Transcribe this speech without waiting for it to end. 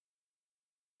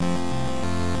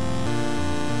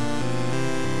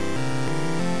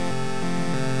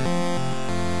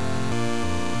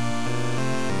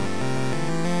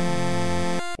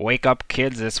Wake up,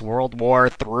 kids, it's World War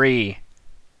III.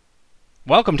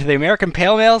 Welcome to the American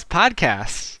Pale Males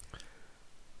podcast.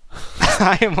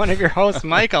 I am one of your hosts,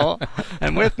 Michael,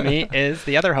 and with me is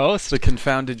the other host. The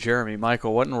confounded Jeremy.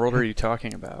 Michael, what in the world are you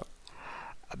talking about?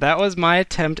 That was my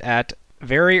attempt at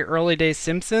very early day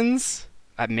Simpsons.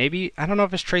 Maybe, I don't know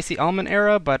if it's Tracy Ullman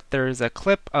era, but there's a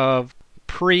clip of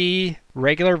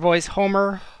pre-regular voice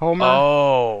Homer.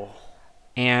 Oh.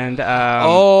 And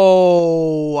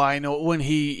I know when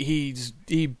he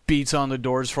beats on the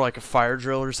doors for like a fire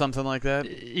drill or something like that.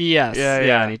 Yes,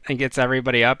 yeah. And he gets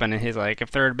everybody up, and he's like,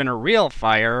 "If there had been a real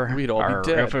fire, we'd all be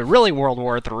dead. If it really World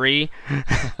War III."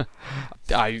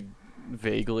 I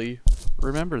vaguely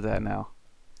remember that now.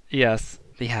 Yes,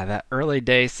 yeah, that early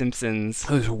day Simpsons.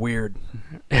 It was weird.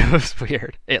 It was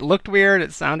weird. It looked weird.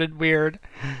 It sounded weird.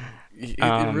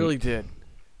 It really did.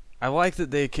 I like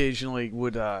that they occasionally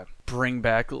would bring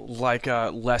back like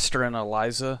Lester and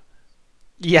Eliza.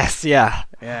 Yes, yeah.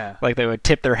 Yeah. Like they would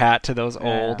tip their hat to those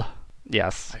old.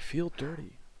 Yes. I feel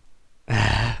dirty.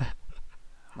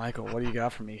 Michael, what do you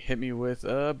got for me? Hit me with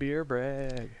a beer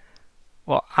brag.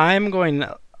 Well, I'm going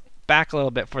back a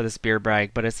little bit for this beer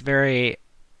brag, but it's very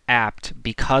apt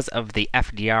because of the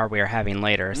FDR we are having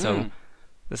later. So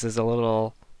this is a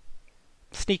little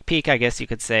sneak peek, I guess you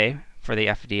could say, for the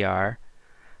FDR.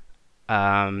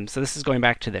 So this is going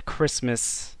back to the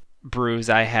Christmas brews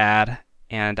I had,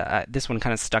 and this one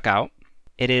kind of stuck out.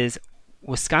 It is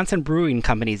Wisconsin Brewing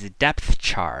Company's Depth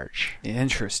Charge.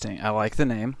 Interesting. I like the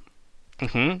name.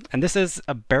 And this is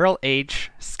a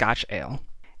barrel-aged Scotch ale,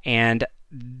 and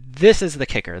this is the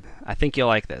kicker. I think you'll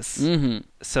like this.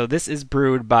 So this is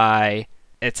brewed by,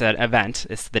 it's an event.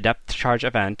 It's the Depth Charge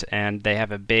event, and they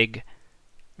have a big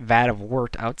vat of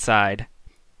wort outside,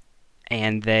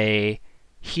 and they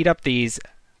heat up these,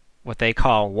 what they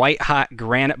call white-hot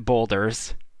granite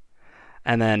boulders,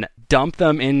 and then dump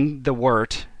them in the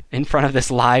wort in front of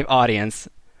this live audience,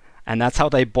 and that's how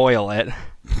they boil it.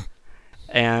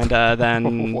 And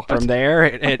then from there,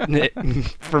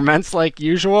 it ferments like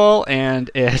usual, and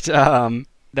it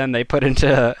then they put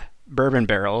into bourbon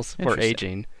barrels for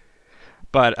aging.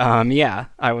 But yeah,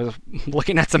 I was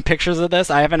looking at some pictures of this.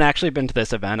 I haven't actually been to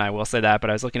this event, I will say that, but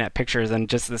I was looking at pictures, and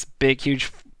just this big,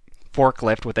 huge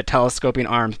forklift with a telescoping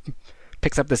arm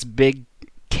picks up this big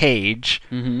cage,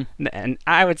 and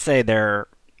I would say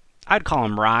I'd call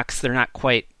them rocks. They're not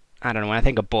quite, I don't know, when I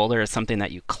think a boulder is something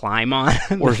that you climb on.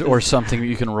 or something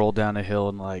you can roll down a hill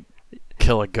and like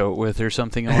kill a goat with or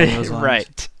something along those lines.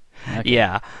 Right. Okay.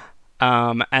 Yeah.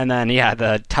 And then,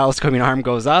 the telescoping arm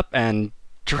goes up and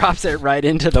drops it right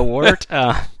into the wort.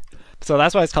 So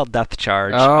that's why it's called Depth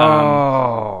Charge.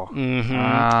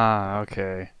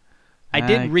 Okay. I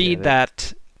did read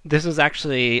that this was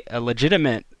actually a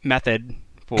legitimate method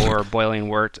for boiling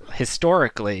wort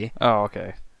historically. Oh,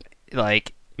 okay.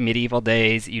 Like medieval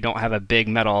days, you don't have a big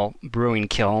metal brewing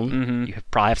kiln. You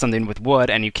probably have something with wood,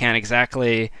 and you can't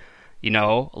exactly,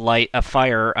 light a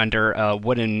fire under a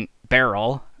wooden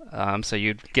barrel. So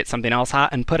you'd get something else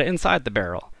hot and put it inside the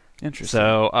barrel. Interesting.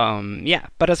 So,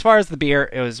 But as far as the beer,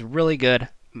 it was really good.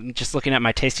 Just looking at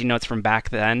my tasting notes from back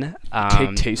then.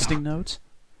 Take tasting notes?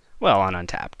 Well, on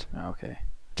Untapped. Oh, okay.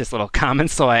 Just little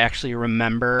comments, so I actually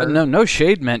remember. No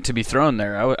shade meant to be thrown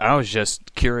there. I was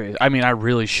just curious. I mean, I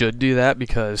really should do that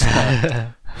because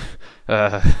I'm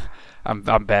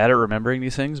bad at remembering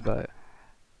these things, but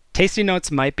tasting notes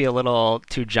might be a little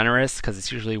too generous because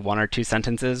it's usually one or two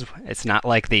sentences. It's not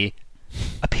like the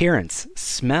appearance,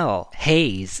 smell,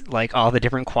 haze, like all the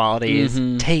different qualities,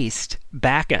 taste,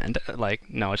 back end.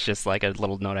 No, it's just like a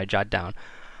little note I jot down.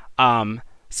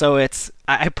 So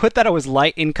I put that it was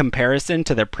light in comparison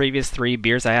to the previous 3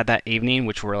 beers I had that evening,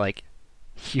 which were like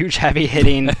huge,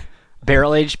 heavy-hitting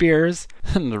barrel-aged beers.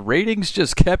 And the ratings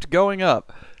just kept going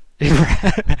up.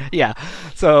 Yeah.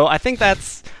 So I think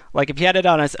that's, like, if you had it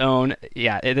on its own,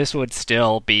 this would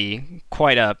still be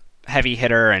quite a heavy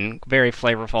hitter and very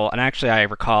flavorful. And actually, I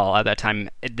recall at that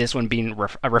time this one being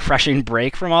a refreshing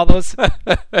break from all those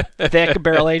thick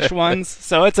barrel-aged ones.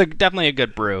 So it's definitely a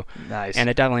good brew. Nice. And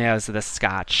it definitely has the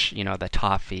Scotch, the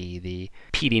toffee, the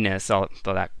peatiness,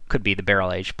 although that could be the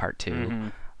barrel-aged part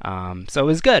too. So it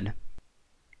was good.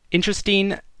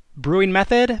 Interesting brewing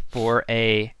method for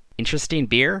a interesting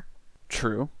beer.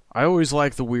 True. I always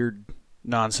like the weird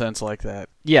nonsense like that.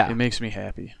 Yeah. It makes me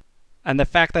happy. And the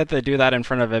fact that they do that in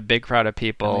front of a big crowd of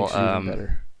people, makes it even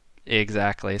better.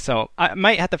 Exactly. So I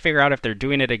might have to figure out if they're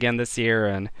doing it again this year,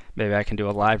 and maybe I can do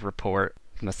a live report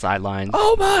from the sidelines.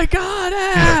 Oh my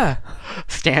God!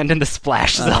 Stand in the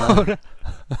splash zone.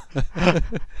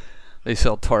 They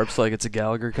sell tarps like it's a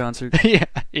Gallagher concert.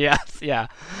 Yeah.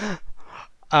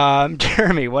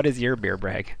 Jeremy, what is your beer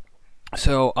brag?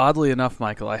 So, oddly enough,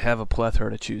 Michael, I have a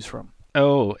plethora to choose from.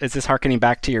 Oh, is this harkening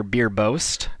back to your beer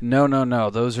boast? No.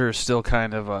 Those are still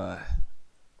kind of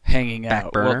hanging back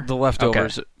out. burner? Well, the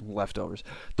leftovers. Okay. Leftovers.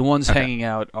 The ones hanging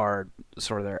out are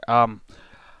sort of there.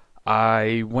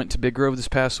 I went to Big Grove this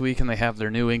past week, and they have their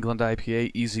New England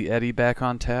IPA, Easy Eddie, back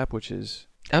on tap, which is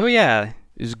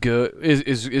is good.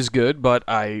 Is good, but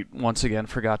I once again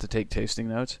forgot to take tasting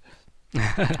notes.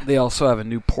 They also have a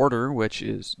new porter, which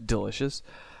is delicious.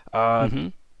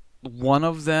 One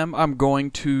of them I'm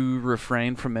going to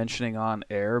refrain from mentioning on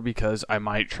air because I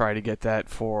might try to get that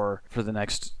for the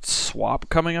next swap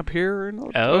coming up here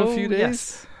in a few days.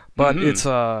 Yes. But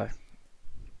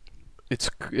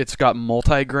it's got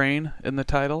multi-grain in the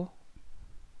title,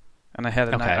 and I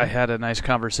had a nice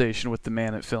conversation with the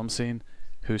man at Film Scene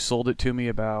who sold it to me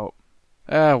about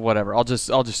whatever. I'll just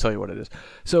tell you what it is.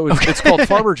 So it's called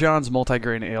Farmer John's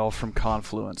Multi-Grain Ale from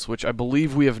Confluence, which I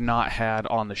believe we have not had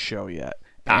on the show yet.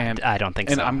 And I don't think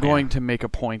so. And I'm going to make a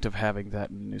point of having that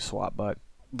in the new swap. But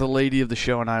the lady of the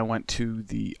show and I went to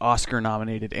the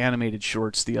Oscar-nominated animated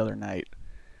shorts the other night,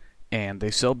 and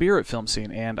they sell beer at Film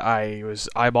Scene, and I was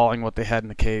eyeballing what they had in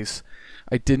the case.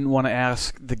 I didn't want to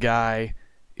ask the guy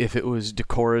if it was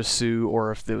Decorah Sioux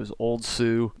or if it was Old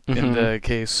Sioux in the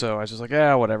case, so I was just like,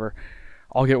 whatever.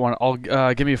 I'll get one.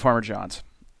 Give me a Farmer John's.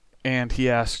 And he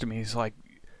asked me, he's like,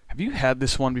 have you had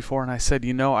this one before? And I said,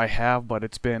 I have, but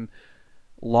it's been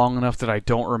long enough that I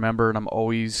don't remember, and I'm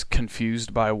always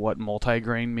confused by what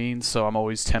multigrain means, so I'm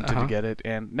always tempted to get it,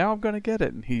 and now I'm going to get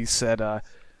it. And he said,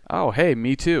 oh, hey,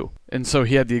 me too. And so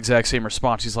he had the exact same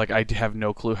response. He's like, I have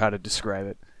no clue how to describe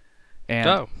it.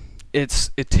 And it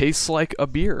tastes like a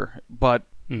beer, but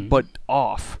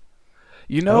off.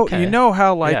 You know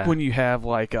how when you have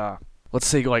let's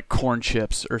say like corn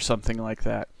chips or something like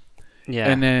that. Yeah.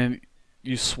 And then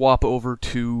you swap over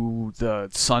to the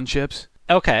Sun Chips.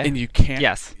 Okay. And you can't.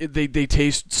 Yes. They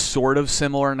taste sort of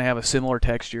similar and they have a similar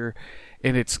texture,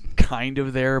 and it's kind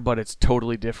of there, but it's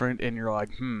totally different. And you're like,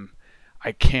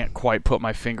 I can't quite put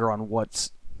my finger on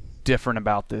what's different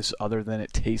about this other than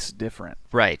it tastes different.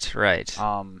 Right.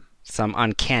 Some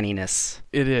uncanniness.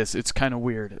 It is. It's kind of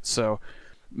weird. So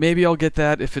maybe I'll get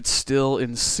that if it's still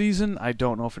in season. I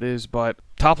don't know if it is, but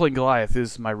Toppling Goliath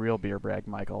is my real beer brag,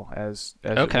 Michael, as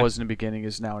it was in the beginning,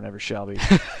 is now and ever shall be.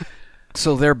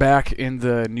 So they're back in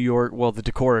the New York, the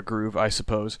Decorah groove, I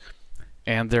suppose,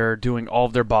 and they're doing all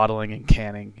of their bottling and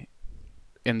canning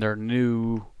in their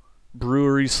new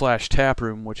brewery/tap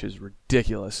room, which is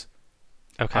ridiculous.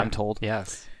 Okay. I'm told.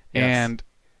 Yes. And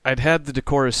I'd had the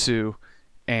Decorah Sioux,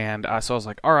 and so I was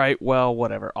like, all right, well,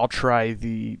 whatever. I'll try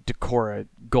the Decorah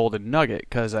Golden Nugget,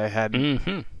 because I had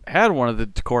one of the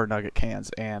Decorah Nugget cans,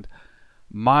 and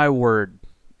my word,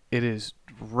 it is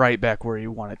right back where you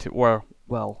want it to,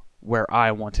 where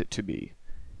I want it to be.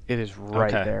 It is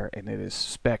right there, and it is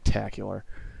spectacular.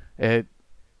 It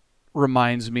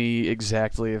reminds me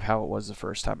exactly of how it was the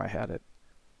first time I had it.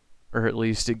 Or at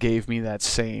least it gave me that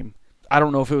same... I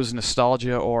don't know if it was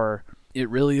nostalgia or it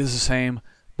really is the same,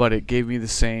 but it gave me the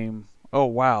same, oh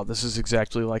wow, this is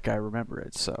exactly like I remember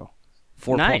it. So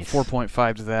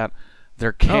 4.5 to that.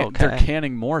 They're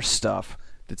canning more stuff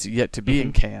that's yet to be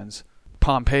in cans.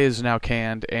 Pompeii is now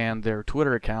canned, and their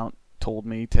Twitter account told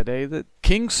me today that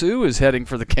King Sue is heading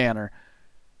for the canner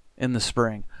in the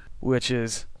spring, which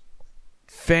is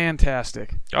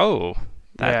fantastic. Oh,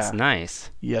 that's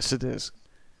nice. Yes, it is.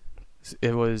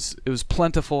 It was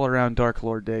plentiful around Dark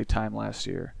Lord Day time last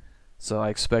year, so I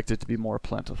expect it to be more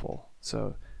plentiful.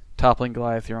 So, Toppling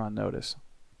Goliath, you're on notice.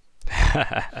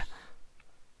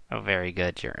 Oh, very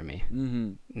good, Jeremy.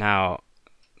 Now,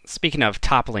 speaking of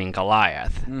Toppling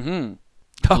Goliath,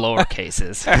 lower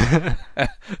cases.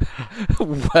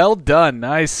 Well done.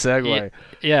 Nice segue.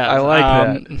 Yeah, I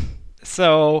like that.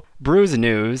 So, Brews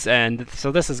News, and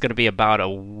so this is going to be about a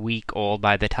week old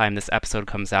by the time this episode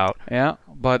comes out. Yeah,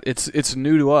 but it's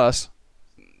new to us.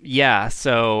 Yeah,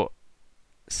 so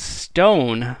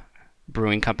Stone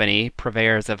Brewing Company,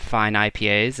 purveyors of fine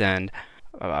IPAs and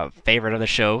favorite of the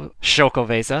show,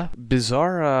 Shokovesa.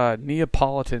 Bizarre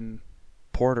Neapolitan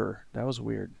porter. That was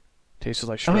weird. Tasted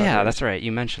like strawberries. Oh yeah, that's right.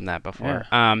 You mentioned that before.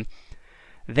 Yeah.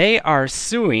 They are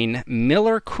suing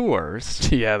Miller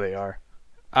Coors. Yeah, they are.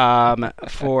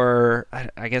 For,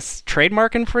 I guess,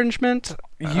 trademark infringement?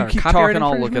 You keep talking,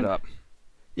 I'll look it up.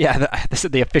 Yeah, this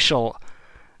is the official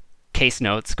case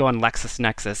notes. Go on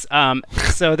LexisNexis.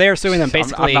 So they are suing them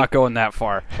basically... I'm not going that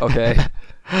far, okay?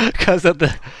 Because of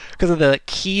the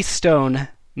Keystone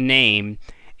name,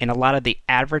 in a lot of the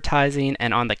advertising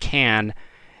and on the can,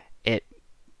 it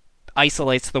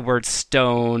isolates the word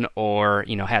stone, or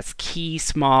has key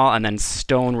small and then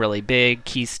stone really big,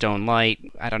 Keystone Light.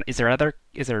 I don't. Is there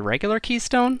a regular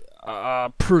Keystone?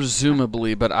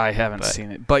 Presumably, but I haven't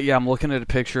seen it. But yeah, I'm looking at a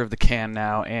picture of the can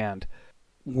now, and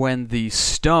when the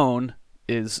stone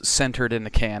is centered in the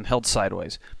can, held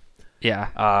sideways,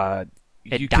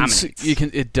 it dominates.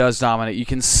 It does dominate. You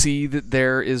can see that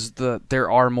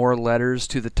there are more letters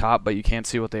to the top, but you can't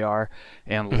see what they are.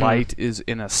 And light is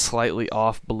in a slightly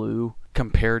off blue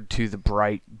compared to the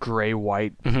bright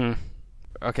gray-white.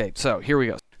 Okay, so here we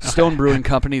go. Stone Brewing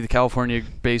Company, the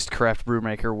California-based craft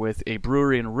brewmaker with a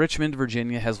brewery in Richmond,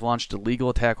 Virginia, has launched a legal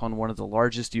attack on one of the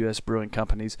largest U.S. brewing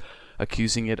companies,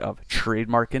 accusing it of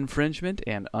trademark infringement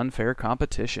and unfair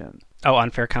competition. Oh,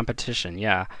 unfair competition,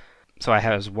 yeah. So I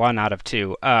have 1 out of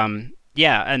 2. And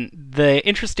the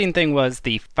interesting thing was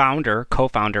the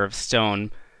co-founder of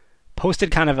Stone,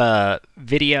 posted kind of a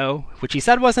video, which he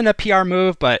said wasn't a PR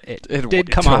move, but it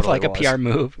did come off like a PR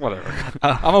move. Whatever.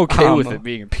 I'm okay with it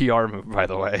being a PR move, by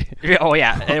the way. Oh,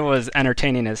 yeah. It was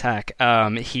entertaining as heck.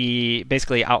 He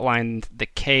basically outlined the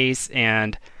case,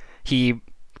 and he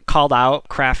called out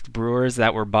craft brewers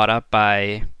that were bought up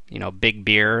by, Big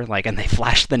Beer, and they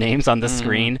flashed the names on the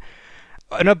screen.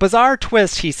 In a bizarre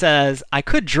twist, he says, I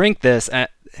could drink this,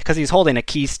 because he's holding a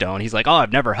Keystone. He's like, oh,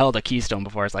 I've never held a Keystone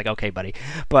before. It's like, okay, buddy.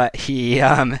 But he's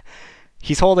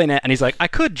holding it, and he's like, I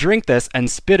could drink this and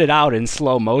spit it out in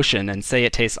slow motion and say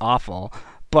it tastes awful.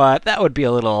 But that would be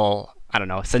a little, I don't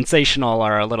know, sensational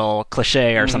or a little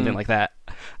cliche or something like that.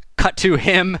 Cut to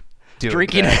him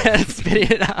drinking it and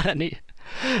spitting it out. And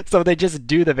so they just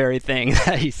do the very thing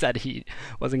that he said he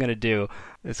wasn't going to do.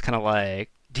 It's kind of like,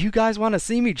 do you guys want to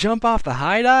see me jump off the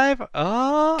high dive?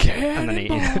 Oh,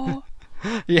 cannonball.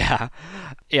 Yeah.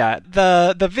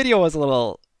 The video was a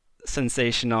little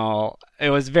sensational. It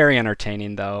was very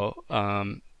entertaining, though.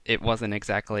 It wasn't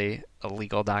exactly a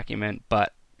legal document,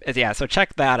 but so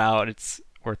check that out. It's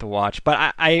worth a watch.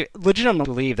 But I legitimately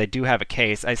believe they do have a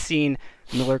case. I've seen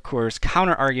MillerCoors'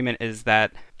 counter argument is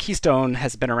that Keystone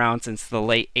has been around since the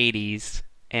late 80s.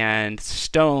 And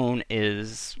Stone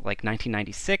is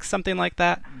 1996, something like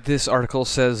that. This article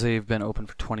says they've been open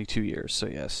for 22 years, so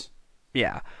yes.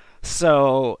 Yeah.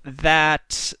 So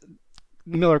that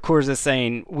MillerCoors is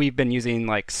saying we've been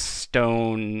using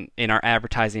Stone in our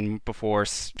advertising before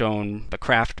Stone, the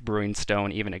craft brewing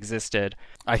Stone, even existed.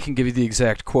 I can give you the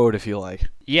exact quote if you like.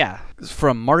 Yeah. It's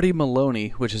from Marty Maloney,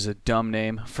 which is a dumb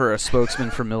name for a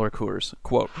spokesman for MillerCoors.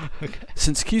 Quote,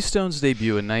 Since Keystone's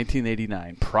debut in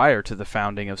 1989, prior to the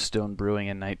founding of Stone Brewing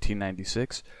in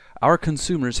 1996, our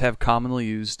consumers have commonly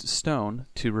used Stone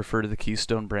to refer to the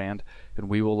Keystone brand, and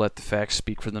we will let the facts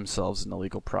speak for themselves in the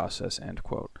legal process, end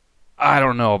quote. I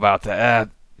don't know about that.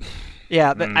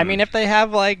 Yeah, I mean, if they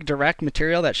have direct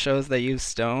material that shows they use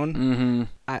Stone,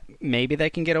 maybe they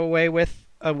can get away with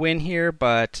a win here,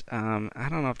 but I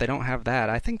don't know if they don't have that.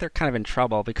 I think they're kind of in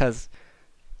trouble because,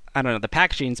 I don't know, the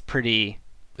packaging's pretty...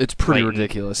 It's pretty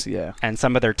ridiculous, yeah. And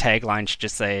some of their taglines should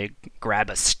just say, grab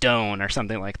a stone or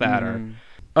something like that. Or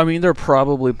I mean, they're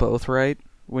probably both right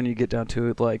when you get down to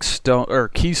it. Stone or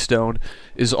Keystone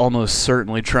is almost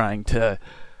certainly trying to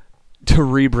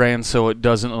rebrand so it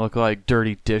doesn't look like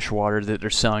dirty dishwater that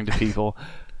they're selling to people.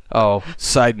 Oh,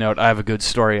 side note, I have a good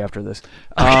story after this.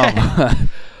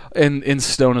 And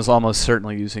Stone is almost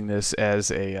certainly using this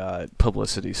as a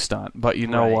publicity stunt. But you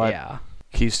know what? Yeah.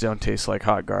 Keystone tastes like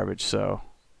hot garbage, so...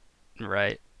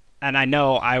 Right. And I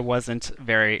know I wasn't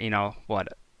very,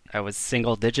 I was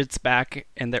single digits back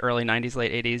in the early 90s,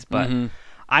 late 80s, but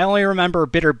I only remember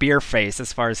Bitter Beer Face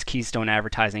as far as Keystone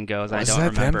advertising goes. I don't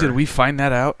remember. Them? Did we find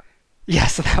that out?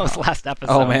 Yes, that was last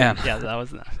episode. Oh, man. Yeah, that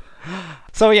was...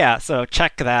 So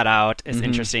check that out. It's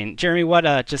interesting. Jeremy,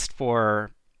 what, just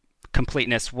for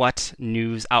completeness, what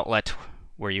news outlet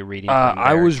were you reading from there?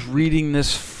 I was reading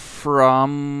this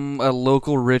from a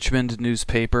local Richmond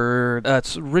newspaper.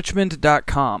 It's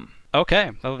richmond.com.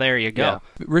 Okay, well, there you go. Yeah.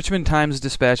 Richmond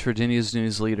Times-Dispatch, Virginia's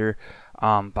news leader,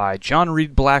 by John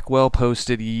Reed Blackwell,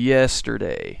 posted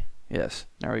yesterday. Yes,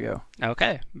 there we go.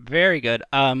 Okay, very good.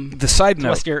 The side note.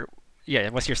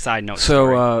 What's your side note?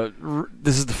 So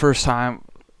this is the first time.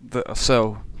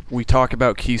 So we talk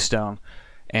about Keystone,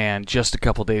 and just a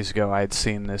couple days ago I had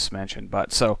seen this mentioned.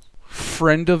 But so,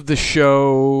 friend of the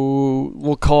show,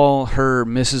 we'll call her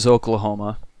Mrs.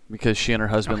 Oklahoma because she and her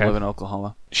husband live in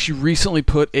Oklahoma. She recently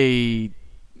put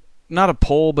not a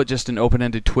poll, but just an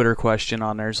open-ended Twitter question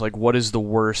on there. It's like, what is the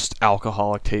worst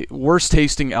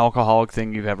tasting alcoholic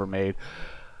thing you've ever made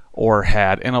or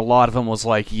had? And a lot of them was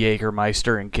like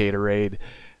Jägermeister and Gatorade,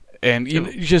 and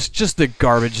just the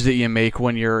garbage that you make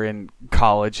when you're in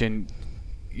college and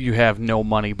you have no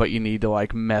money, but you need to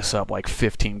like mess up like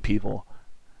 15 people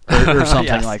or something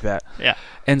Yes. like that. Yeah.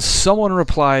 And someone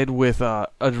replied with a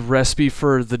recipe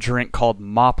for the drink called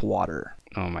mop water.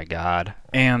 Oh my God.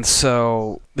 And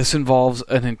so this involves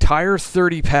an entire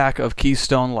 30-pack of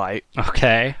Keystone Light,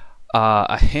 Okay.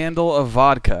 a handle of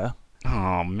vodka,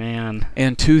 Oh man.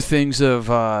 and 2 things of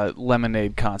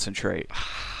lemonade concentrate.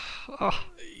 Oh.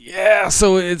 Yeah,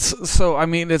 so it's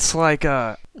like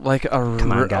a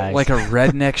on, guys. like a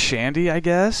redneck shandy, I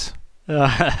guess.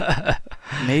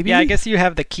 Maybe. Yeah, I guess you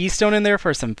have the Keystone in there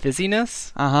for some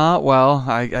fizziness. Well,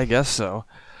 I guess so.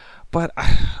 But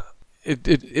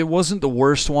it wasn't the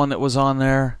worst one that was on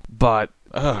there. But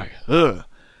the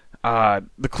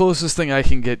closest thing I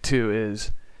can get to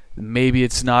is maybe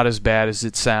it's not as bad as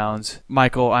it sounds.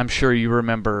 Michael, I'm sure you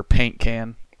remember Paint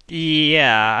Can.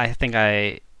 Yeah, I think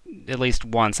at least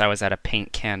once I was at a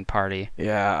paint can party.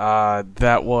 Yeah,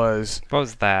 that was... What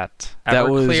was that? That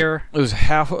Everclear? It was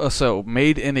half... So,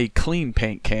 made in a clean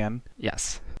paint can.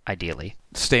 Yes, ideally.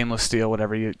 Stainless steel,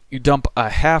 whatever. You dump a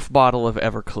half bottle of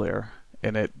Everclear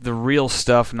in it. The real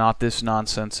stuff, not this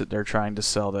nonsense that they're trying to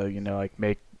sell to, like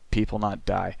make people not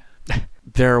die.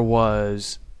 There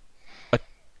was a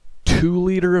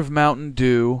 2-liter of Mountain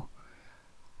Dew,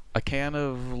 a can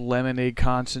of lemonade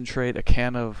concentrate, a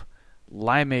can of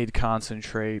limeade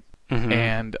concentrate,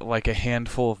 and like a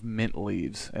handful of mint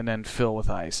leaves, and then fill with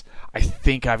ice. I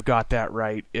think I've got that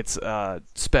right. It's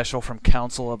special from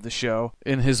Council of the Show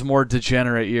in his more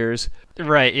degenerate years.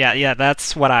 Right, yeah,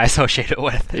 that's what I associate it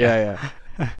with. Yeah.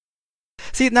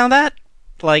 See, now that,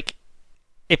 like,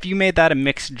 if you made that a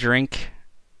mixed drink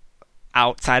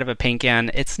outside of a paint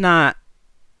can, it's not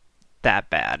that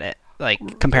bad,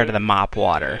 compared to the mop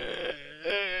water.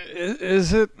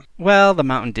 Is it? Well, the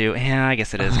Mountain Dew, yeah, I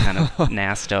guess it is kind of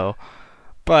nasto.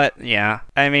 But, yeah,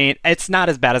 I mean, it's not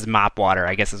as bad as mop water,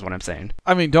 I guess is what I'm saying.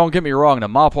 I mean, don't get me wrong. The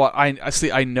mop water,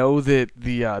 I know that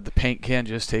the paint can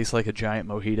just tastes like a giant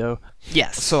mojito.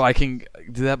 Yes. So I can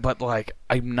do that, but, like,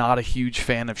 I'm not a huge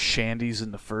fan of shandies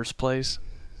in the first place.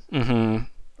 Mm-hmm.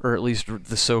 Or at least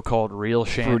the so-called real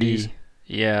shandies. Fruity.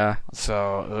 Yeah.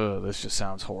 So, this just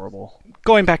sounds horrible.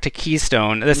 Going back to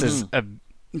Keystone, this is a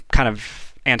kind of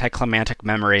anticlimactic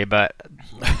memory, but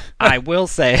I will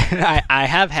say I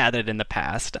have had it in the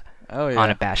past. Oh, yeah.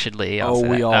 Unabashedly. I'll say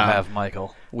we that. all have,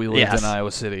 Michael. We lived in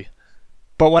Iowa City.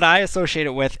 But what I associate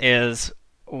it with is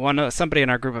somebody in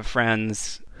our group of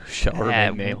friends Shall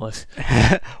remain nameless.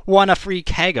 won a free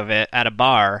keg of it at a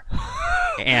bar.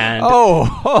 And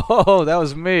oh, that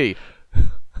was me.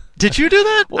 Did you do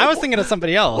that? I was thinking of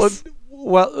somebody else.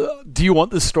 Well, do you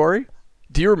want the story?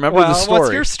 Do you remember the story?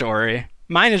 What's your story?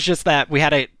 Mine is just that we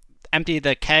had to empty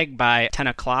the keg by 10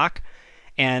 o'clock,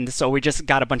 and so we just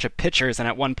got a bunch of pitchers, and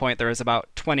at one point there was about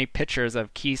 20 pitchers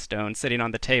of Keystone sitting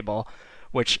on the table,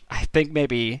 which I think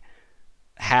maybe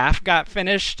half got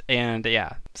finished, and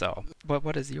yeah. So,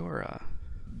 what is your...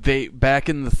 They, back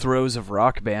in the throes of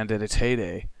Rock Band at its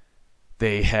heyday,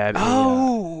 they had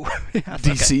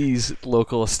DC's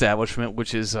local establishment,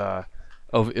 which is of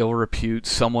ill repute.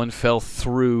 Someone fell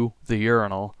through the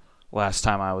urinal last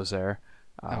time I was there.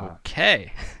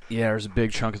 Okay. Yeah, there's a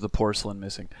big chunk of the porcelain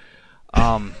missing.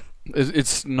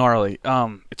 It's gnarly.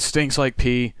 It stinks like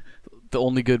pee. The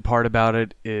only good part about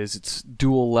it is it's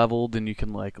dual leveled and you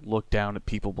can like look down at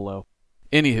people below.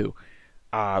 Anywho,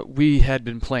 we had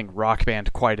been playing Rock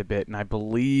Band quite a bit, and I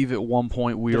believe at one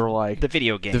point we were like the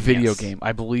video game. The video game.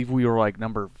 I believe we were like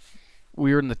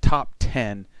we were in the top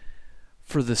 10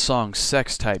 for the song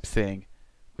 "Sex Type Thing"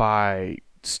 by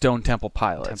Stone Temple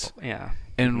Pilots. Yeah.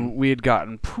 And we had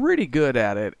gotten pretty good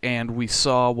at it, and we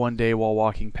saw one day while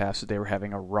walking past that they were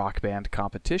having a Rock Band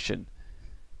competition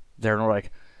there, and we're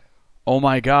like, oh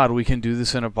my god, we can do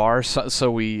this in a bar. So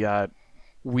we had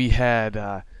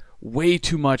way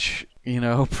too much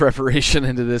preparation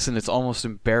into this, and it's almost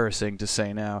embarrassing to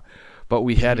say now, but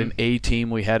we had an A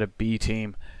team, we had a B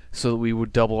team, so that we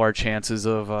would double our chances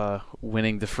of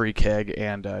winning the free keg,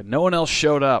 and no one else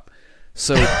showed up.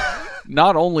 So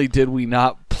not only did we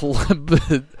not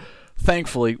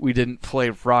thankfully we didn't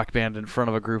play Rock Band in front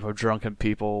of a group of drunken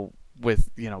people with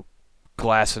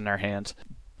glass in their hands,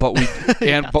 but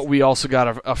we also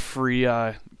got a free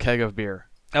keg of beer.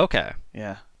 Okay.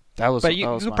 Yeah. But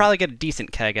you could probably get a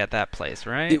decent keg at that place,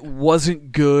 right? It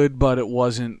wasn't good, but it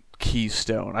wasn't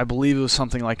Keystone. I believe it was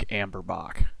something like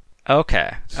Amberbach.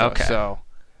 Okay. So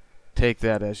take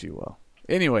that as you will.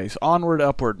 Anyways, onward,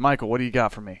 upward. Michael, what do you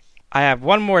got for me? I have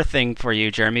one more thing for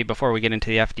you, Jeremy, before we get into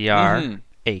the FDR.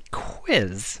 A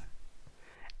quiz.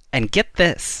 And get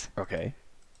this. Okay.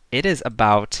 It is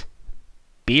about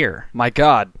beer. My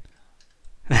God.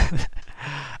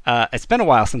 It's been a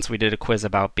while since we did a quiz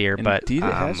about beer, but Indeed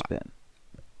it has been.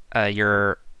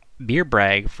 Your beer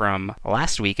brag from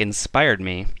last week inspired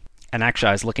me. And actually,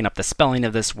 I was looking up the spelling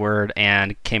of this word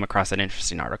and came across an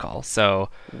interesting article. So,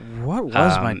 what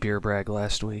was my beer brag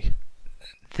last week?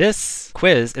 This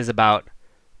quiz is about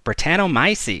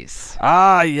Brettanomyces.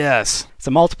 Ah, yes. It's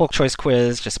a multiple choice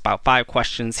quiz, just about 5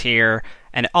 questions here.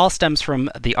 And it all stems from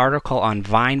the article on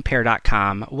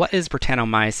vinepair.com. What is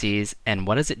Brettanomyces and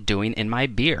what is it doing in my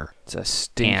beer? It's a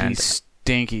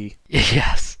stinky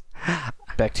Yes.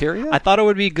 bacteria? I thought it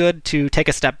would be good to take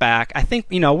a step back. I think,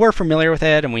 we're familiar with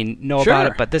it and we know about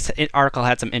it, but this article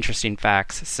had some interesting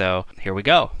facts, so here we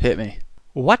go. Hit me.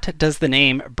 What does the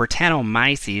name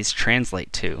Brettanomyces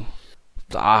translate to?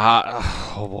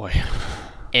 Oh boy.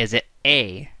 Is it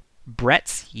A,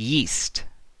 Brett's yeast?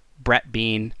 Brett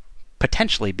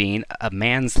potentially being a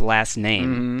man's last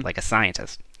name, like a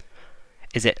scientist.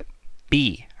 Is it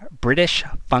B, British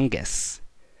fungus?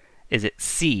 Is it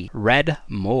C, red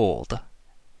mold?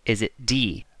 Is it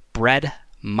D, bread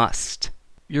must?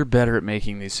 You're better at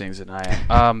making these things than I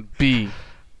am. B,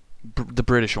 the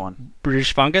British one.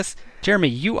 British fungus? Jeremy,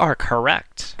 you are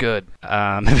correct. Good.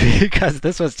 Because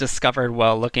this was discovered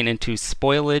while looking into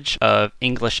spoilage of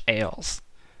English ales.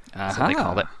 So they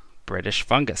called it British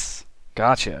fungus.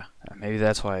 Gotcha. Maybe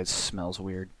that's why it smells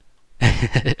weird.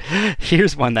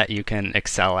 Here's one that you can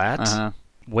excel at.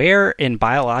 Where in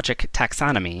biologic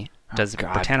taxonomy does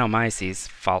Brettanomyces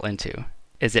fall into?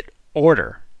 Is it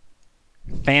order,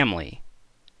 family,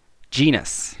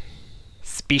 genus,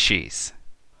 species?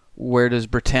 Where does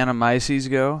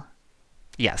Brettanomyces go?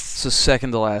 Yes. So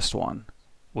second to last one.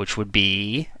 Which would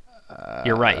be...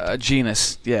 you're right.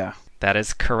 Genus, yeah. That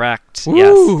is correct. Woo!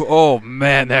 Yes. Oh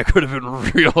man, that could have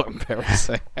been real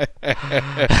embarrassing.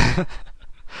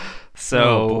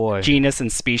 So, genus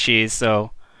and species.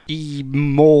 So,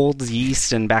 molds,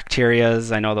 yeast, and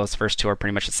bacterias. I know those first two are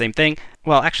pretty much the same thing.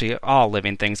 Well, actually, all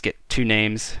living things get 2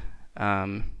 names,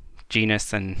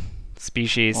 genus and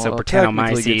species. Well, so,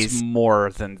 Brettanomyces. It's more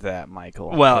than that,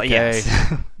 Michael. Well, okay?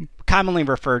 yes. Commonly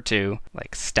referred to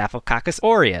like Staphylococcus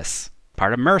aureus,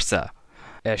 part of MRSA.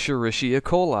 Escherichia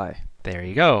coli. There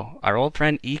you go. Our old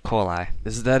friend E. coli.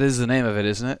 That is the name of it,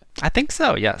 isn't it? I think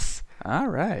so, yes. All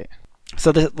right.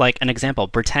 So, like an example,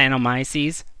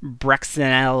 Brettanomyces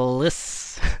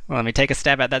brexinalis. Let me take a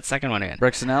stab at that second one again.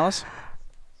 Brexinalis?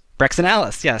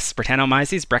 Brexinalis, yes.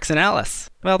 Brettanomyces brexinalis.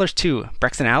 Well, there's 2.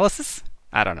 Brexinalises?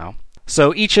 I don't know.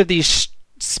 So each of these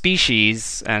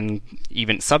species and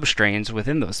even substrains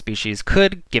within those species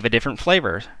could give a different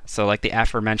flavor. So like the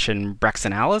aforementioned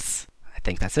Brexinalis, I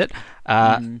think that's it,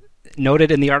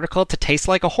 noted in the article to taste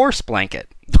like a horse blanket.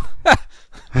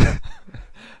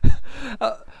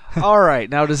 All right.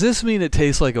 Now, does this mean it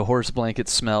tastes like a horse blanket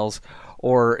smells,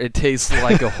 or it tastes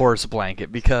like a horse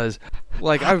blanket? Because,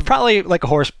 like, I've probably like a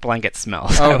horse blanket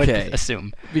smells. Okay. I would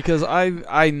assume. Because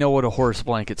I know what a horse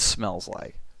blanket smells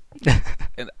like.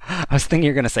 And I was thinking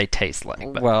you're going to say taste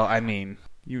like. But well, I mean,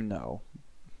 you know.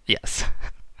 Yes.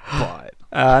 But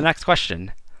next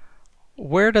question.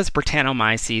 Where does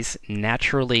Brettanomyces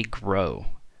naturally grow?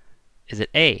 Is it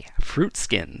A, fruit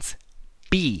skins,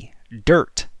 B,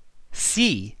 dirt,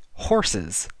 C,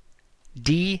 horses,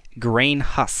 D, grain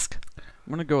husk?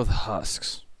 I'm going to go with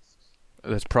husks.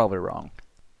 That's probably wrong.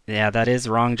 Yeah, that is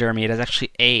wrong, Jeremy. It is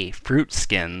actually A, fruit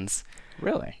skins.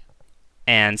 Really?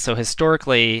 And so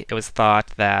historically, it was thought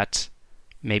that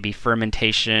maybe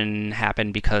fermentation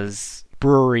happened because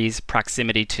breweries'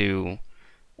 proximity to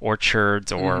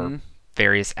orchards or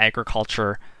various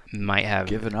agriculture might have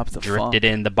given up the drifted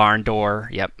in the barn door.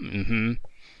 Yep.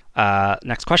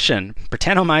 Next question.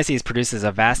 Brettanomyces produces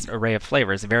a vast array of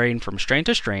flavors varying from strain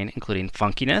to strain, including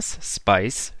funkiness,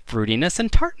 spice, fruitiness,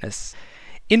 and tartness.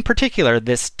 In particular,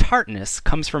 this tartness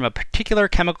comes from a particular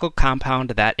chemical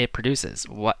compound that it produces.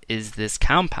 What is this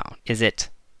compound? Is it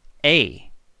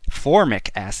A,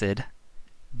 formic acid,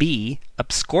 B,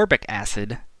 ascorbic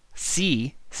acid,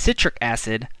 C, citric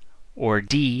acid, or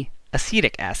D,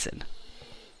 acetic acid?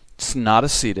 It's not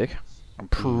acetic.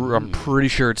 I'm pretty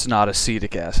sure it's not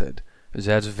acetic acid, because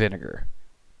that's vinegar.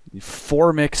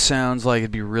 Formic sounds like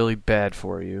it'd be really bad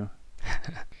for you.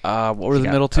 What were the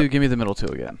middle two? Give me the middle two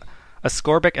again.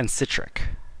 Ascorbic and citric.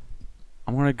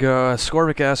 I'm going to go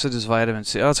ascorbic acid is vitamin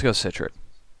C. Oh, let's go citric.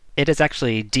 It is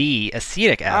actually D,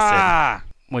 acetic acid,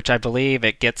 which I believe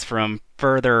it gets from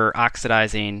further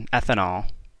oxidizing ethanol.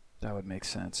 That would make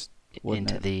sense.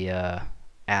 Into the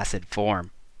acid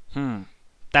form.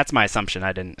 That's my assumption.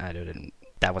 I didn't.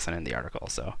 That wasn't in the article,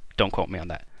 so don't quote me on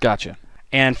that. Gotcha.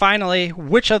 And finally,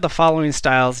 which of the following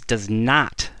styles does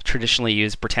not traditionally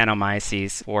use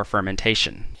Brettanomyces for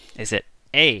fermentation? Is it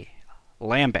A,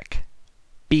 Lambic,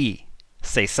 B.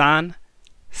 Saison,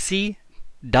 C.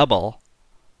 Double,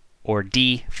 or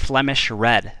D. Flemish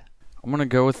Red? I'm going to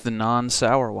go with the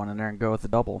non-sour one in there and go with the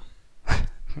double.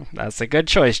 That's a good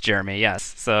choice, Jeremy.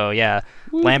 Yes. So yeah,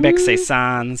 Lambic,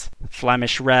 Saisons,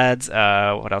 Flemish Reds.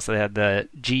 What else? They had the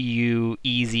Gueze,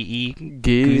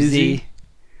 Goozy,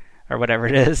 or whatever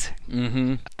it is.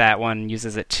 Mm-hmm. That one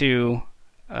uses it too.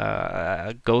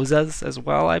 Gozas as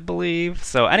well, I believe.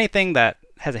 So anything that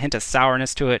has a hint of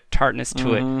sourness to it, tartness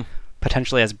to it,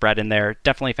 potentially has Brett in there.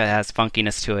 Definitely, if it has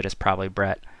funkiness to it, it's probably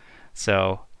Brett.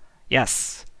 So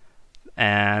yes.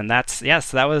 And that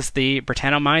was the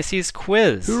Brettanomyces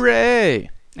quiz. Hooray!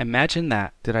 Imagine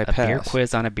that. Did I a pass? beer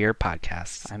quiz on a beer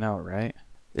podcast. I know, right?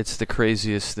 It's the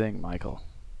craziest thing, Michael.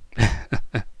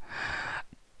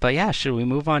 But yeah, should we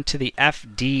move on to the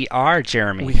FDR,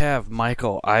 Jeremy? We have,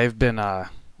 Michael. I've been,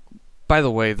 by the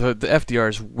way, the FDR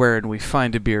is wherein we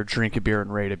find a beer, drink a beer,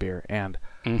 and rate a beer. And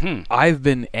I've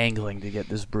been angling to get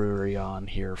this brewery on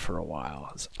here for a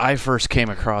while. I first came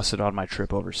across it on my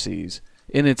trip overseas.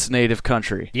 In its native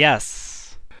country.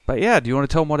 Yes. But yeah, do you want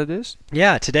to tell them what it is?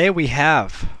 Yeah, today we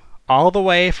have, all the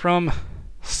way from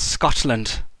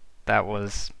Scotland, that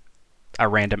was a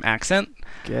random accent.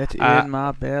 Get in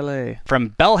my belly.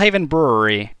 From Belhaven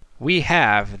Brewery, we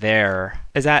have their,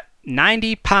 is that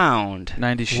 90 pound?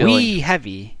 90 shilling. Wee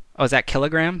heavy. Oh, is that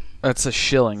kilogram? That's a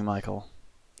shilling, Michael.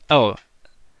 Oh,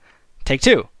 take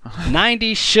two.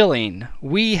 90 shilling,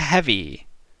 wee heavy.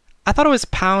 I thought it was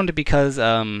pound because,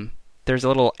 there's a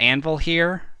little anvil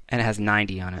here, and it has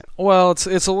 90 on it. Well, it's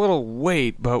a little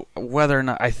weight, but whether or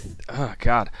not I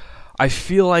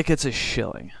feel like it's a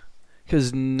shilling,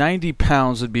 because 90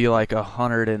 pounds would be like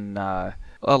 100 and a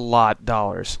lot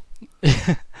dollars.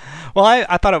 Well,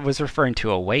 I thought it was referring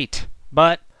to a weight,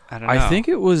 but I don't know. I think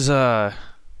it was. I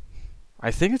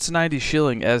think it's 90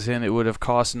 shilling, as in it would have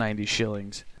cost 90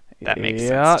 shillings. That makes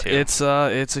sense too. It's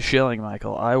a shilling,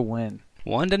 Michael. I win.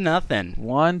 1-0.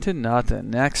 1-0.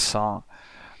 Next song.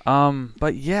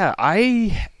 But yeah,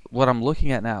 what I'm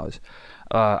looking at now is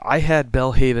I had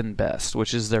Belhaven Best,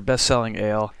 which is their best-selling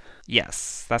ale.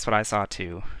 Yes, that's what I saw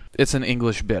too. It's an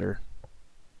English bitter.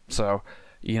 So,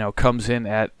 comes in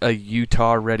at a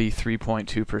Utah ready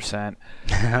 3.2%.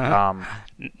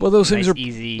 Well, those things are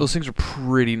easy. Those things are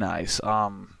pretty nice.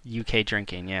 UK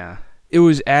drinking, yeah. It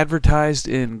was advertised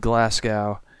in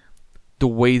Glasgow the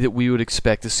way that we would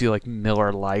expect to see like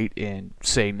Miller Lite in,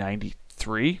 say,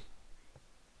 93.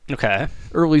 Okay.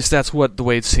 Or at least that's what the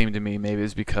way it seemed to me. Maybe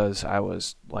it's because I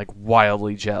was like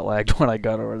wildly jet lagged when I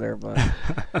got over there, but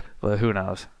who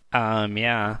knows?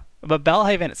 Yeah. But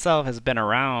Belhaven itself has been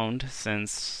around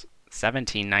since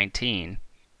 1719.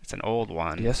 It's an old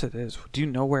one. Yes, it is. Do you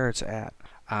know where it's at?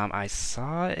 I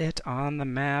saw it on the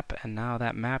map, and now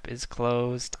that map is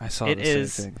closed. I saw the same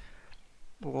thing.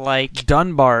 Like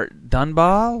Dunbar,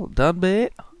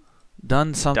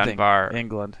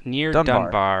 England. Near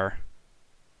Dunbar.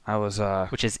 I was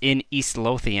which is in East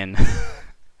Lothian.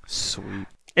 Sweet.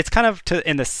 It's kind of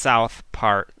in the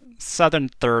southern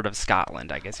third of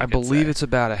Scotland, I guess. I believe it's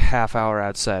about a half hour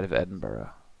outside of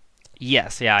Edinburgh.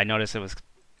 Yes, yeah, I noticed it was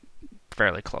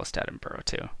fairly close to Edinburgh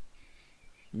too.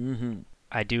 Mm-hmm.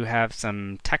 I do have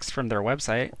some text from their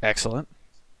website. Excellent.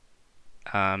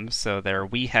 So they're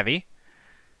wee heavy.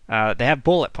 They have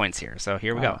bullet points here, so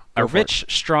here we go. A rich,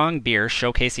 strong beer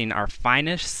showcasing our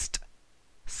finest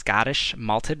Scottish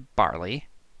malted barley.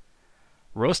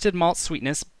 Roasted malt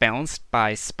sweetness balanced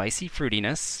by spicy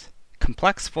fruitiness.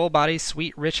 Complex, full body,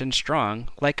 sweet, rich, and strong,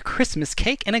 like Christmas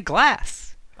cake in a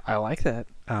glass. I like that.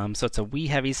 So it's a wee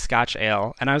heavy Scotch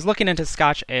ale. And I was looking into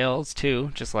Scotch ales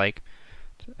too, just like,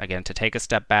 again, to take a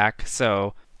step back.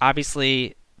 So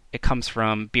obviously it comes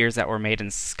from beers that were made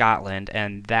in Scotland,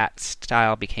 and that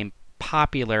style became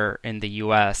popular in the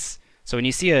U.S. So when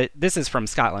you see this is from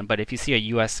Scotland, but if you see a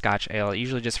U.S. Scotch ale, it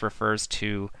usually just refers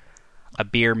to a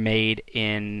beer made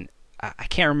in, I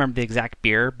can't remember the exact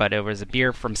beer, but it was a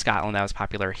beer from Scotland that was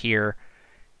popular here,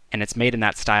 and it's made in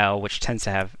that style, which tends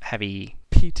to have heavy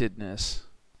peatedness.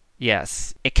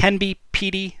 Yes. It can be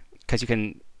peaty, because you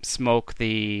can smoke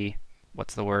the,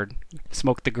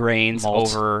 smoke the grains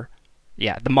over,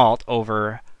 the malt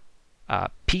over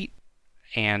peat,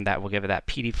 and that will give it that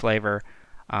peaty flavor.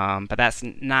 But that's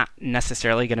not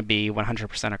necessarily going to be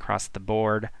 100% across the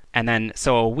board. And then,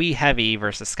 so a wee heavy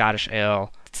versus Scottish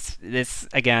ale, this,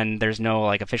 again, there's no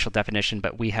like official definition,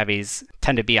 but wee heavies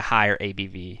tend to be a higher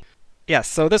ABV. Yes,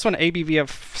 so this one, ABV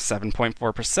of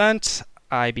 7.4%,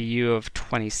 IBU of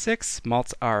 26,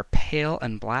 malts are pale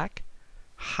and black,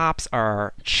 hops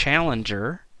are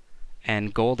Challenger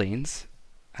and Goldings,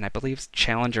 and I believe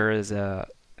Challenger is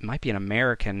it might be an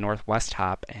American Northwest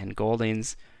hop, and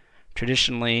Golding's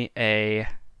traditionally a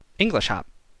English hop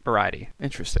variety.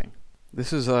 Interesting.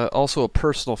 This is also a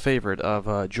personal favorite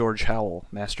of George Howell,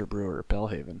 master brewer at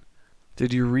Belhaven.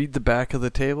 Did you read the back of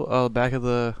the back of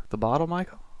the bottle,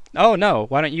 Michael? Oh, no.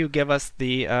 Why don't you give us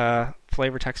the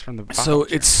flavor text from the bottle? So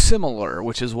it's similar,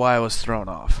 which is why I was thrown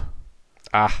off.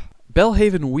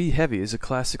 Belhaven Wee Heavy is a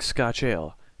classic Scotch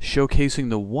ale, showcasing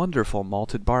the wonderful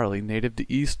malted barley native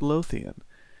to East Lothian.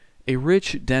 A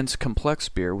rich, dense, complex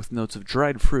beer with notes of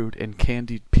dried fruit and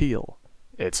candied peel.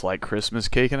 It's like Christmas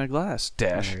cake in a glass.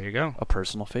 Dash. There you go. A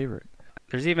personal favorite.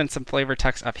 There's even some flavor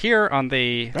text up here on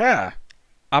the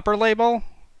upper label.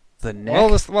 The neck. Well,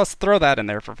 let's throw that in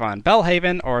there for fun.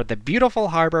 Belhaven, or the beautiful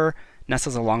harbour,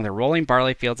 nestles along the rolling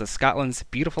barley fields of Scotland's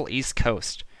beautiful east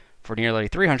coast. For nearly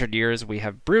 300 years, we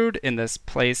have brewed in this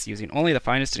place using only the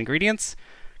finest ingredients.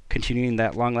 Continuing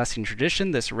that long-lasting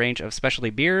tradition, this range of specialty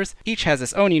beers each has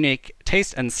its own unique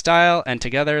taste and style, and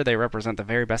together they represent the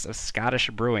very best of Scottish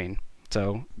brewing.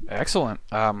 So, excellent.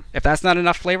 If that's not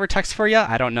enough flavor text for you,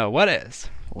 I don't know what is.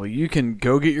 Well, you can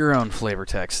go get your own flavor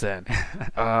text then.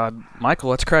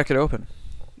 Michael, let's crack it open.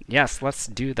 Yes, let's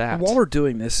do that. While we're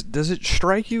doing this, does it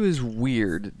strike you as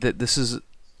weird that this is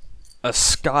a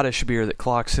Scottish beer that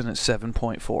clocks in at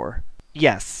 7.4?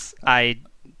 Yes, I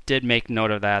did make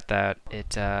note of that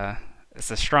it's a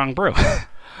strong brew.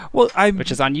 Well,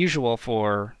 which is unusual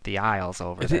for the Isles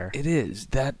over there. It is.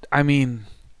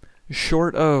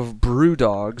 Short of brew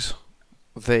dogs,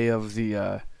 they of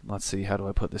the let's see, how do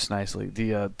I put this nicely?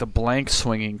 The blank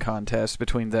swinging contest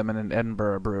between them and an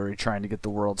Edinburgh brewery trying to get the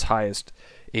world's highest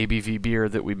ABV beer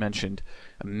that we mentioned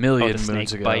a million moons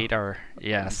snake ago. Bite, or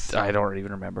yes, I don't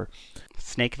even remember.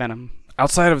 Snake venom.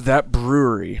 Outside of that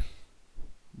brewery,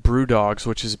 Brewdogs,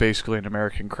 which is basically an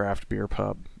American craft beer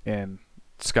pub in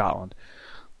Scotland,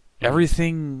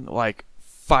 everything like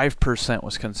 5%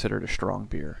 was considered a strong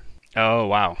beer. Oh,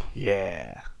 wow.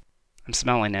 Yeah. I'm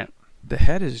smelling it. The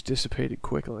head is dissipated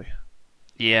quickly.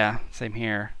 Yeah, same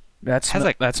here. That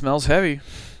smells heavy.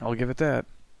 I'll give it that.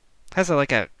 Has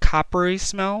like a coppery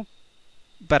smell,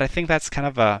 but I think that's kind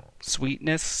of a sweet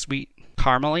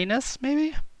carameliness,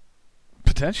 maybe?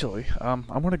 Potentially. I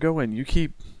want to go in. You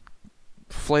keep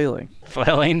flailing,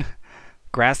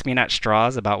 grasping at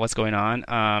straws about what's going on.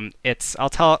 I'll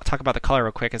talk about the color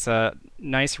real quick. It's a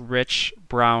nice, rich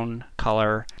brown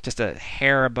color, just a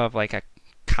hair above like a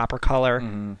copper color.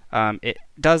 Mm-hmm. It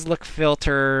does look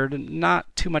filtered,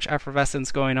 not too much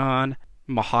effervescence going on.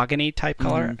 Mahogany type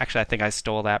color. Mm-hmm. Actually, I think I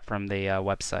stole that from the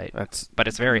website. But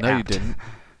it's very apt. No, you didn't.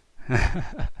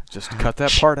 Just cut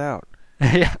that part out.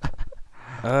 Yeah.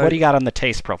 What do you got on the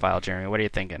taste profile, Jeremy? What are you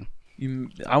thinking?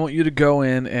 I want you to go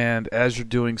in, and as you're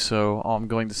doing so, all I'm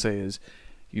going to say is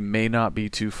you may not be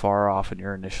too far off in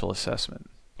your initial assessment.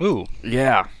 Ooh.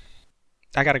 Yeah.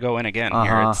 I got to go in again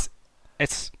here.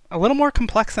 It's a little more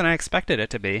complex than I expected it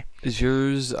to be. Is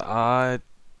yours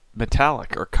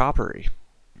metallic or coppery?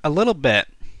 A little bit.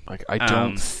 Like, I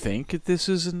don't think this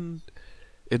is an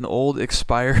old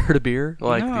expired beer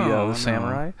like the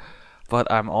Samurai,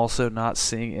 but I'm also not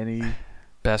seeing any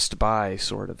Best Buy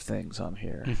sort of things on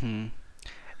here. Mm-hmm.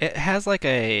 It has like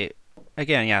that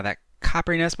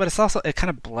copperiness, but it kind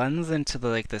of blends into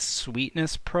the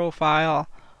sweetness profile.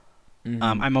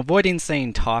 Mm-hmm. I'm avoiding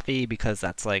saying toffee because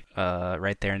that's right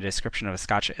there in the description of a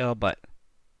Scotch ale, but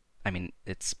I mean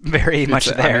it's very much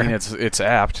there. I mean it's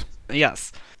apt.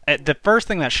 Yes. The first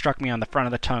thing that struck me on the front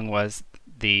of the tongue was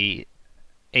the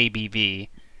ABV.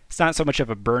 It's not so much of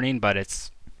a burning, but it's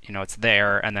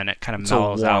there, and then it kind of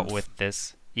mellows out with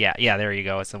this. Yeah, there you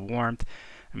go. It's a warmth.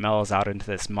 It mellows out into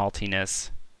this maltiness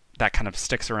that kind of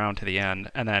sticks around to the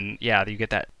end, and then you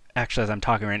get that. Actually, as I'm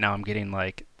talking right now, I'm getting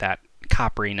like that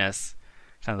copperiness,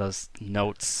 kind of those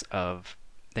notes of.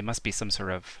 They must be some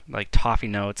sort of like toffee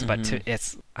notes, but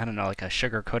it's I don't know, like a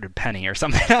sugar-coated penny or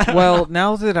something. Well,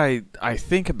 now that I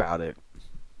think about it,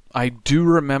 I do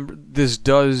remember this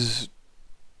does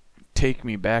take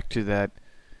me back to that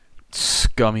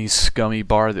scummy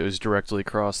bar that was directly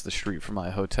across the street from my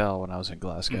hotel when I was in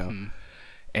Glasgow. Mm-hmm.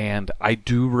 And I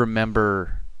do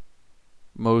remember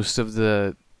most of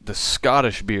the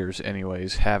Scottish beers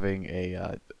anyways having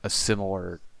a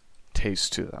similar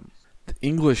taste to them. The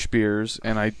English beers,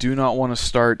 and I do not want to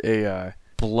start a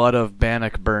blood of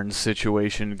Bannockburn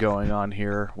situation going on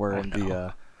here wherein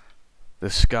the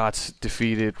Scots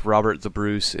defeated Robert the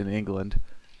Bruce in England.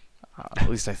 At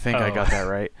least I think I got that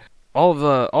right. All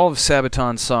of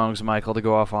Sabaton's songs, Michael, to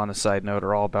go off on a side note,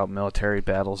 are all about military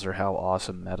battles or how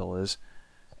awesome metal is.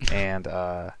 And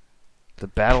the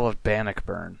Battle of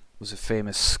Bannockburn was a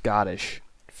famous Scottish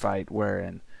fight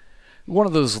wherein One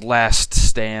of those last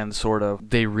stand sort of,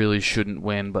 they really shouldn't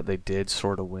win, but they did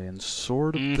sort of win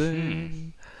sort of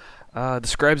thing.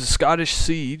 Describes a Scottish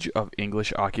siege of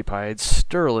English-occupied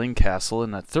Stirling Castle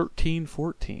in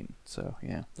 1314. So,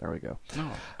 yeah, there we go.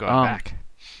 Oh, going back.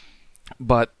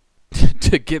 But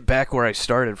to get back where I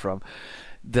started from,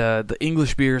 the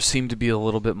English beers seem to be a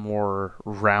little bit more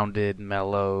rounded,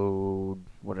 mellow,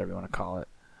 whatever you want to call it.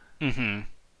 Mm-hmm.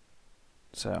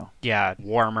 So yeah,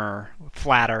 warmer,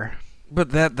 flatter.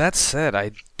 But that said,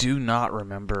 I do not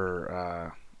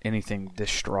remember anything this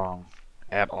strong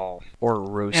at all, or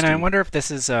roasty. And I wonder if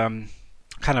this is kind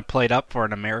of played up for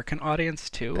an American audience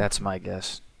too. That's my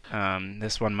guess.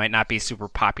 This one might not be super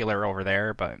popular over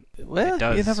there, but well, it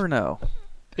does. You never know.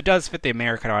 It does fit the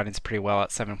American audience pretty well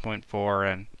at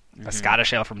 7.4, and a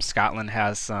Scottish ale from Scotland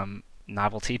has some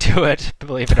novelty to it,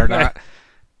 believe it or not.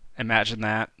 Imagine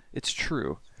that. It's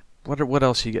true. What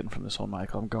else are you getting from this one,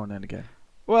 Michael? I'm going in again.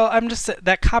 Well, I'm just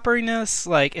that copperiness,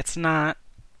 like, it's not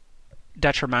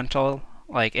detrimental.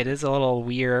 Like, it is a little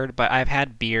weird, but I've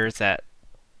had beers that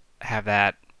have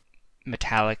that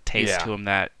metallic taste to them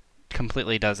that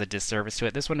completely does a disservice to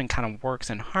it. This one kind of works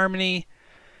in harmony.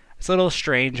 It's a little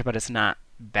strange, but it's not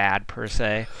bad per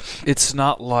se. It's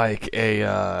not like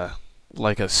a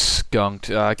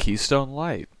skunked Keystone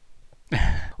Light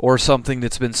or something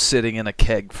that's been sitting in a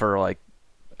keg for like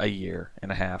a year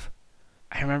and a half.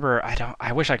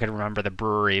 I wish I could remember the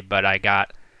brewery, but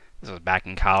this was back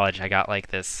in college, I got like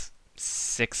this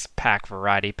 6-pack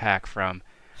variety pack from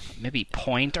maybe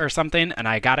Point or something, and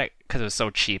I got it because it was so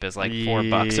cheap. It was like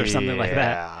 $4 or something like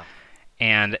that.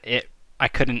 And I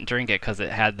couldn't drink it because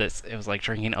it was like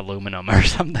drinking aluminum or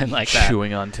something like that.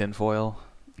 Chewing on tinfoil.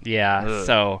 Yeah,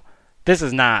 so this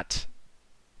is not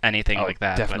anything like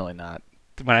that. Definitely not.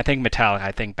 When I think metallic,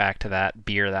 I think back to that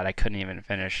beer that I couldn't even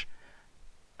finish.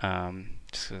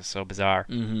 Just so bizarre.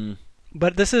 Mm-hmm.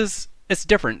 But it's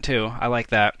different too. I like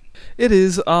that. It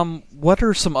is. What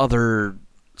are some other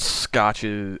Scotch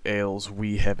ales,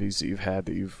 wee heavies that you've had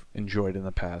that you've enjoyed in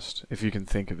the past, if you can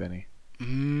think of any?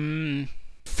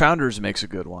 Founders makes a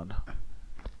good one.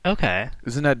 Okay.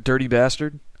 Isn't that Dirty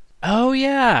Bastard? Oh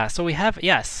yeah. So we have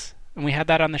and we had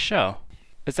that on the show.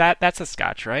 That's a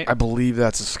Scotch, right? I believe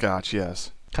that's a Scotch,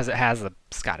 yes. Because it has the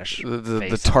Scottish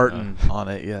the tartan on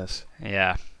it, yes.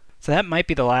 Yeah. So that might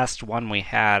be the last one we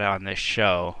had on this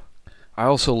show. I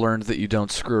also learned that you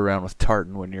don't screw around with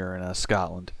tartan when you're in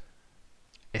Scotland.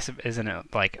 Isn't it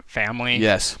like family?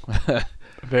 Yes.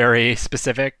 Very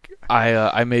specific.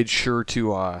 I made sure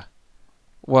to, a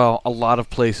lot of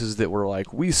places that were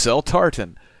like, we sell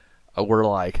tartan, were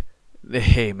like,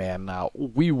 hey man, now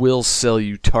we will sell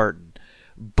you tartan.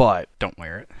 But don't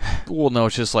wear it. Well, no,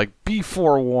 it's just like, be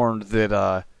forewarned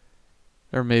that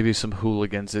there may be some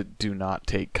hooligans that do not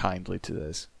take kindly to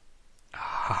this.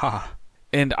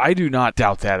 And I do not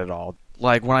doubt that at all.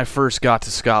 Like, when I first got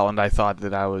to Scotland, I thought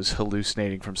that I was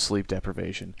hallucinating from sleep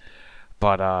deprivation.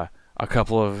 But a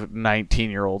couple of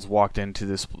 19-year-olds walked into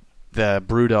the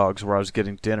Brewdogs where I was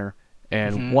getting dinner,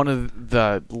 and one of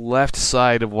the left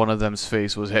side of one of them's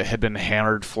face had been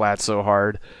hammered flat so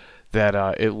hard that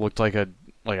it looked like a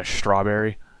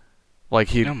strawberry. Like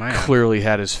he clearly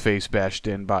had his face bashed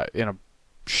in a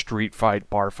street fight,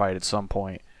 bar fight at some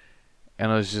point.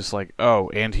 And I was just like, oh,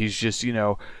 and he's just,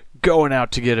 going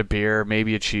out to get a beer,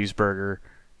 maybe a cheeseburger,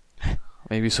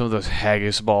 maybe some of those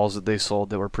haggis balls that they sold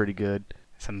that were pretty good.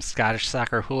 Some Scottish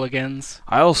soccer hooligans.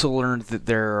 I also learned that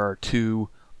there are 2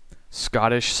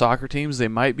 Scottish soccer teams. They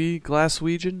might be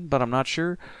Glaswegian, but I'm not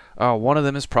sure. One of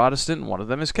them is Protestant and one of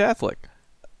them is Catholic.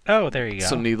 Oh, there you go.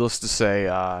 So needless to say,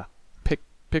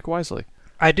 pick wisely.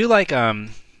 I do like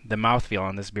the mouthfeel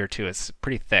on this beer too. It's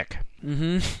pretty thick.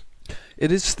 Mm-hmm.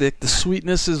 It is thick. The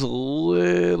sweetness is a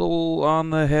little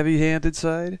on the heavy-handed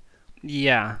side.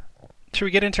 Yeah. Should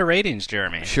we get into ratings,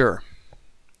 Jeremy? Sure.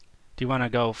 Do you want to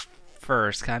go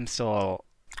first? I'm still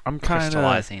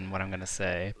crystallizing what I'm going to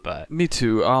say, but me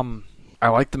too. I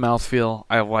like the mouthfeel.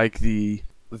 I like the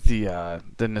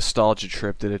nostalgia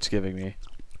trip that it's giving me.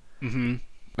 Mm-hmm.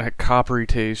 That coppery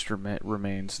taste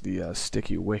remains the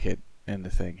sticky wicket in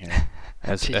the thing here,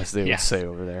 as they would say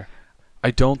over there. I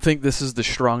don't think this is the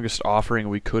strongest offering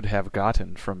we could have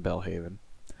gotten from Belhaven,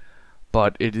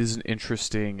 but it is an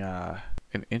interesting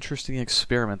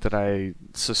experiment that I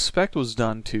suspect was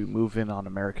done to move in on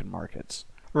American markets.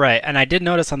 Right, and I did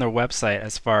notice on their website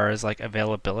as far as like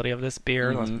availability of this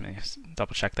beer. Let me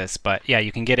double check this, but yeah,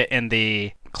 you can get it in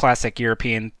the classic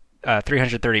European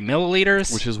 330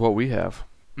 milliliters, which is what we have.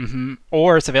 Mm-hmm.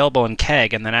 Or it's available in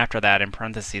keg, and then after that, in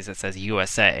parentheses, it says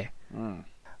USA.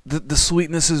 The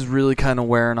sweetness is really kind of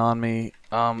wearing on me.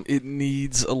 It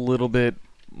needs a little bit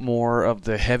more of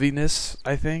the heaviness,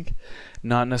 I think.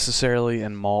 Not necessarily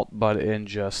in malt, but in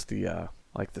just the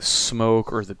like the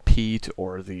smoke or the peat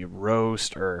or the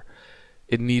roast, or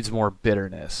it needs more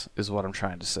bitterness is what I'm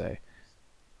trying to say.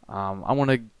 I want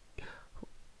to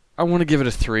give it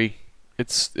a 3.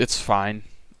 It's fine.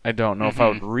 I don't know if I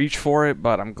would reach for it,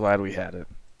 but I'm glad we had it.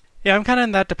 Yeah, I'm kind of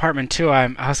in that department too. I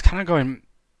was kind of going,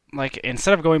 like,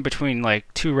 instead of going between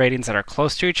like two ratings that are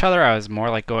close to each other, I was more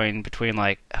like going between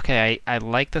like, okay, I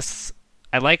like this.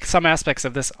 I like some aspects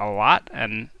of this a lot,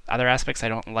 and other aspects I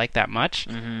don't like that much.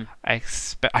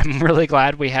 I'm really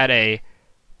glad we had a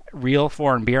real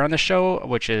foreign beer on the show,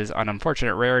 which is an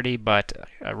unfortunate rarity, but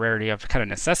a rarity of kind of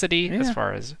necessity as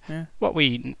far as what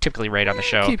we typically rate on the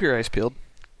show. Keep your eyes peeled.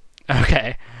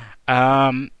 Okay.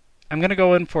 I'm going to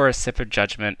go in for a sip of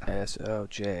judgment.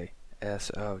 SOJ.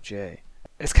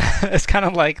 It's kind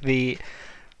of like the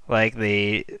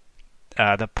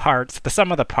parts, the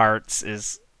sum of the parts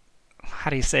is, how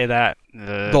do you say that?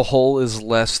 The whole is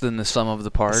less than the sum of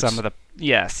the parts.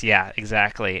 Yes, yeah,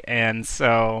 exactly. And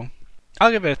so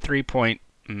I'll give it a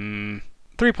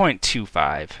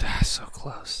 3.25. That's so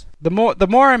close. The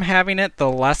more I'm having it, the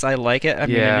less I like it. I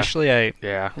mean, initially I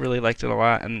really liked it a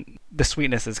lot, and the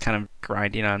sweetness is kind of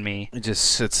grinding on me. It just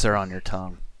sits there on your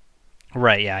tongue.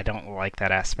 Right, yeah, I don't like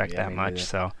that aspect that much. Neither.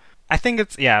 So I think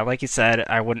it's, like you said,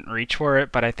 I wouldn't reach for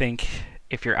it, but I think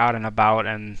if you're out and about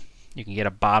and you can get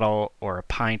a bottle or a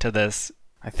pint of this,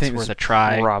 I think it's worth a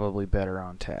try. Probably better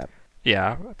on tap.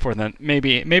 Yeah, for the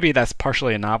maybe that's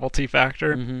partially a novelty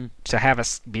factor to have a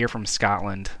beer from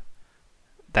Scotland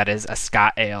that is a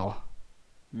Scotch ale.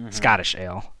 Scottish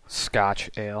ale. Scotch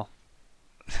ale.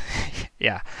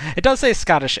 Yeah, it does say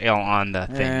Scottish ale on the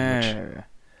thing.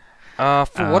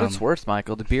 For what it's worth,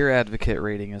 Michael, the Beer Advocate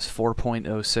rating is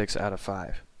 4.06 out of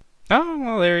 5. Oh,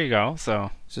 well, there you go.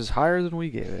 So this is higher than we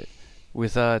gave it,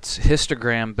 with its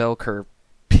histogram bell curve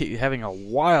having a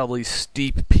wildly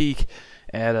steep peak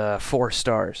at 4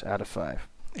 stars out of 5.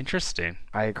 Interesting.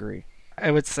 I agree. I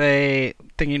would say,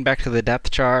 thinking back to the depth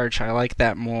charge, I like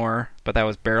that more, but that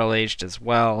was barrel aged as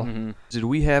well. Did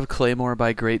we have Claymore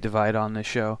by Great Divide on this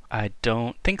show? I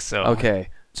don't think so. Okay,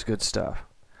 it's good stuff.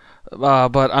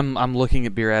 But I'm looking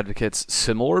at Beer Advocate's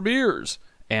similar beers,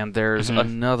 and there's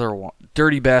another one.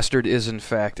 Dirty Bastard is in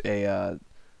fact a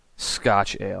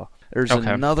Scotch ale. There's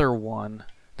another one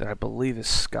that I believe is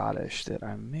Scottish that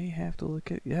I may have to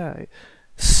look at. Yeah,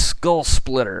 Skull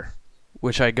Splitter,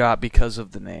 which I got because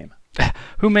of the name.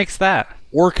 Who makes that?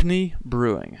 Orkney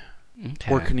Brewing. Okay.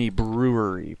 Orkney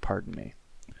Brewery, pardon me.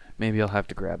 Maybe I'll have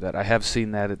to grab that. I have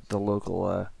seen that at the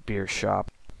local beer shop.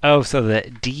 Oh, so the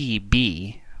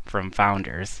DB from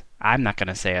Founders. I'm not going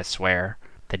to say a swear.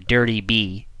 The Dirty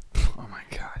B. Oh my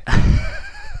god.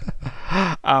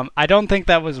 I don't think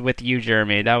that was with you,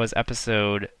 Jeremy. That was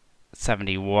episode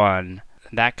 71.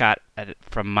 That got,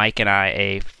 from Mike and I,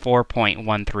 a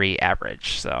 4.13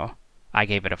 average, so I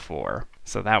gave it a 4.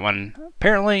 So that one,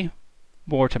 apparently,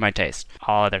 more to my taste,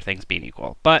 all other things being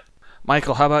equal. But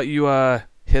Michael, how about you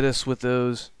hit us with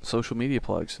those social media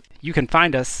plugs? You can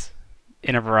find us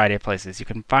in a variety of places. You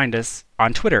can find us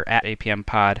on Twitter at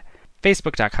APMPod,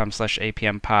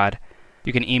 Facebook.com/APMPod.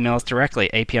 You can email us directly,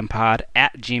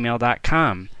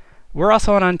 apmpod@gmail.com. We're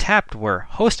also on Untapped. We're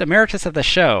host emeritus of the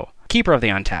show, keeper of the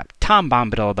Untapped, Tom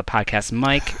Bombadil of the podcast.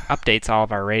 Mike updates all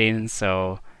of our ratings,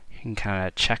 so you can kind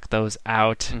of check those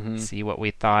out, see what we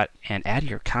thought, and add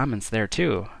your comments there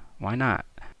too. Why not?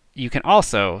 You can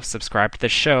also subscribe to the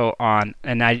show on,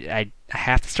 and I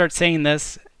have to start saying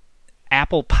this,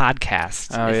 Apple Podcasts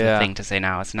is the thing to say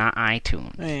now. It's not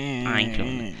iTunes.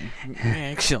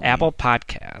 Apple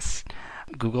Podcasts,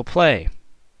 Google Play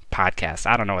Podcasts.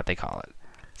 I don't know what they call it.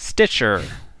 Stitcher.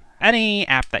 Any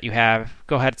app that you have,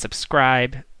 go ahead and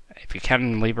subscribe. If you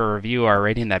can leave a review or a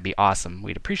rating, that'd be awesome.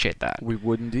 We'd appreciate that. We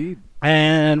would indeed.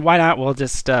 And why not? We'll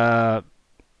just throw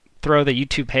the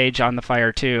YouTube page on the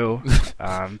fire too.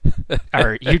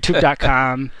 Or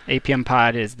youtube.com.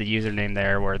 APMPod is the username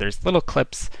there, where there's little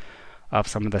clips of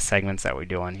some of the segments that we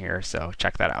do on here. So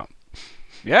check that out.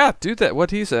 Yeah, do that.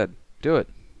 What he said. Do it.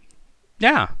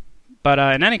 Yeah. But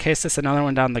in any case, this is another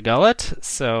one down the gullet.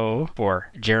 So for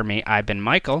Jeremy, I've been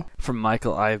Michael. From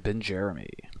Michael, I've been Jeremy.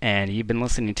 And you've been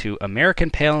listening to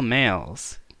American Pale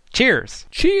Males. Cheers.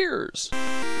 Cheers.